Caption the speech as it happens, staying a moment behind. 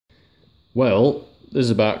Well, this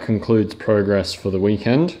about concludes progress for the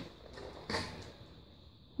weekend.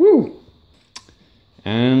 Woo!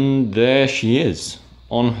 And there she is,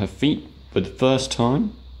 on her feet for the first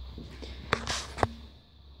time.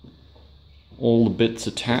 All the bits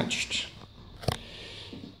attached.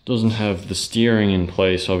 Doesn't have the steering in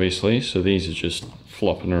place, obviously, so these are just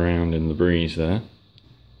flopping around in the breeze there.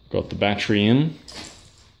 Got the battery in.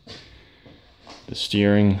 The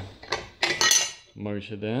steering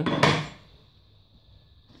motor there.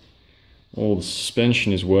 All the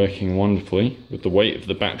suspension is working wonderfully. With the weight of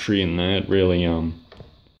the battery in there, it really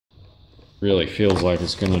feels like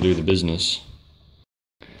it's going to do the business.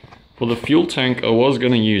 For the fuel tank, I was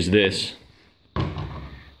going to use this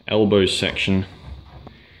elbow section.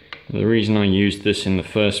 The reason I used this in the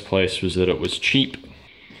first place was that it was cheap,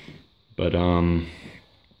 but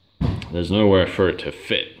there's nowhere for it to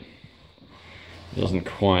fit. It doesn't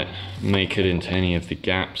quite make it into any of the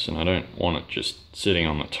gaps, and I don't want it just sitting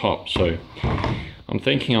on the top, so I'm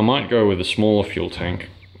thinking I might go with a smaller fuel tank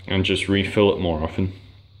and just refill it more often.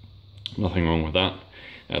 Nothing wrong with that,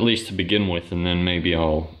 at least to begin with, and then maybe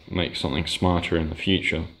I'll make something smarter in the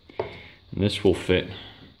future. And this will fit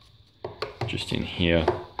just in here,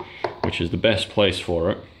 which is the best place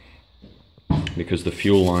for it, because the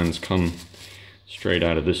fuel lines come straight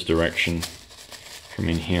out of this direction from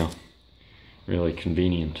in here. Really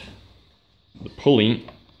convenient. The pulley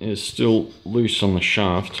is still loose on the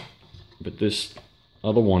shaft, but this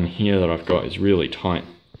other one here that I've got is really tight.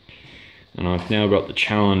 And I've now got the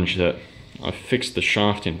challenge that I've fixed the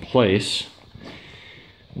shaft in place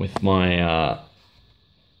with my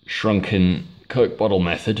shrunken Coke bottle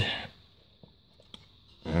method,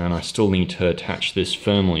 and I still need to attach this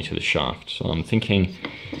firmly to the shaft. So I'm thinking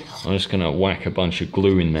I'm just going to whack a bunch of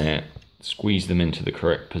glue in there, squeeze them into the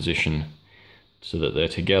correct position so that they're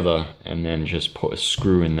together, and then just put a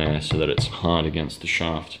screw in there so that it's hard against the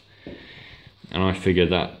shaft. And I figure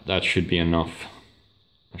that should be enough.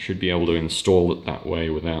 I should be able to install it that way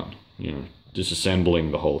without, disassembling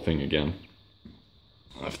the whole thing again.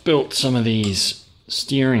 I've built some of these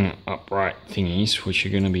steering upright thingies, which are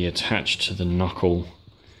going to be attached to the knuckle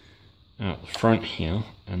out the front here,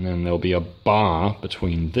 and then there'll be a bar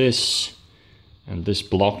between this and this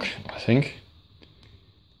block, I think.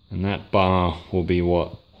 And that bar will be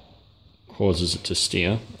what causes it to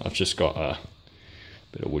steer. I've just got a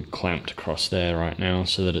bit of wood clamped across there right now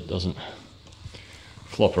so that it doesn't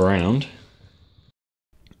flop around.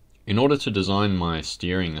 In order to design my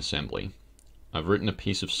steering assembly, I've written a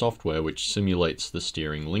piece of software which simulates the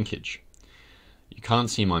steering linkage. You can't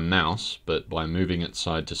see my mouse, but by moving it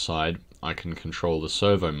side to side, I can control the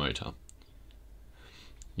servo motor.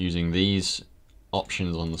 Using these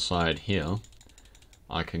options on the side here,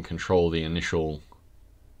 I can control the initial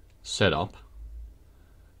setup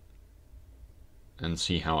and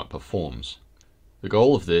see how it performs. The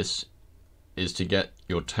goal of this is to get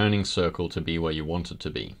your turning circle to be where you want it to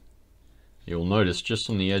be. You'll notice just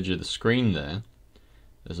on the edge of the screen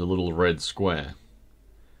there's a little red square.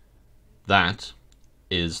 That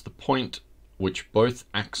is the point which both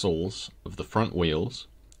axles of the front wheels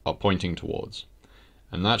are pointing towards,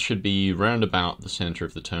 and that should be round about the center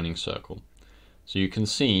of the turning circle. So you can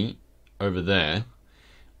see over there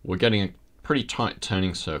we're getting a pretty tight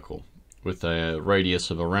turning circle with a radius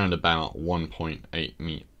of around about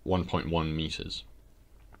 1.1 meters.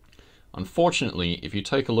 Unfortunately, if you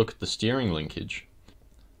take a look at the steering linkage,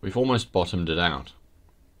 we've almost bottomed it out.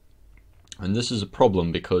 And this is a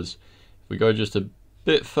problem because if we go just a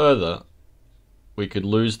bit further, we could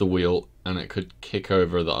lose the wheel and it could kick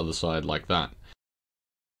over the other side like that.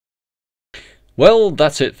 Well,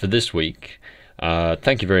 that's it for this week.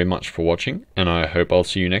 Thank you very much for watching, and I hope I'll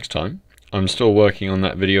see you next time. I'm still working on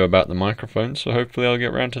that video about the microphone, so hopefully I'll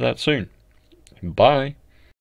get around to that soon. Bye!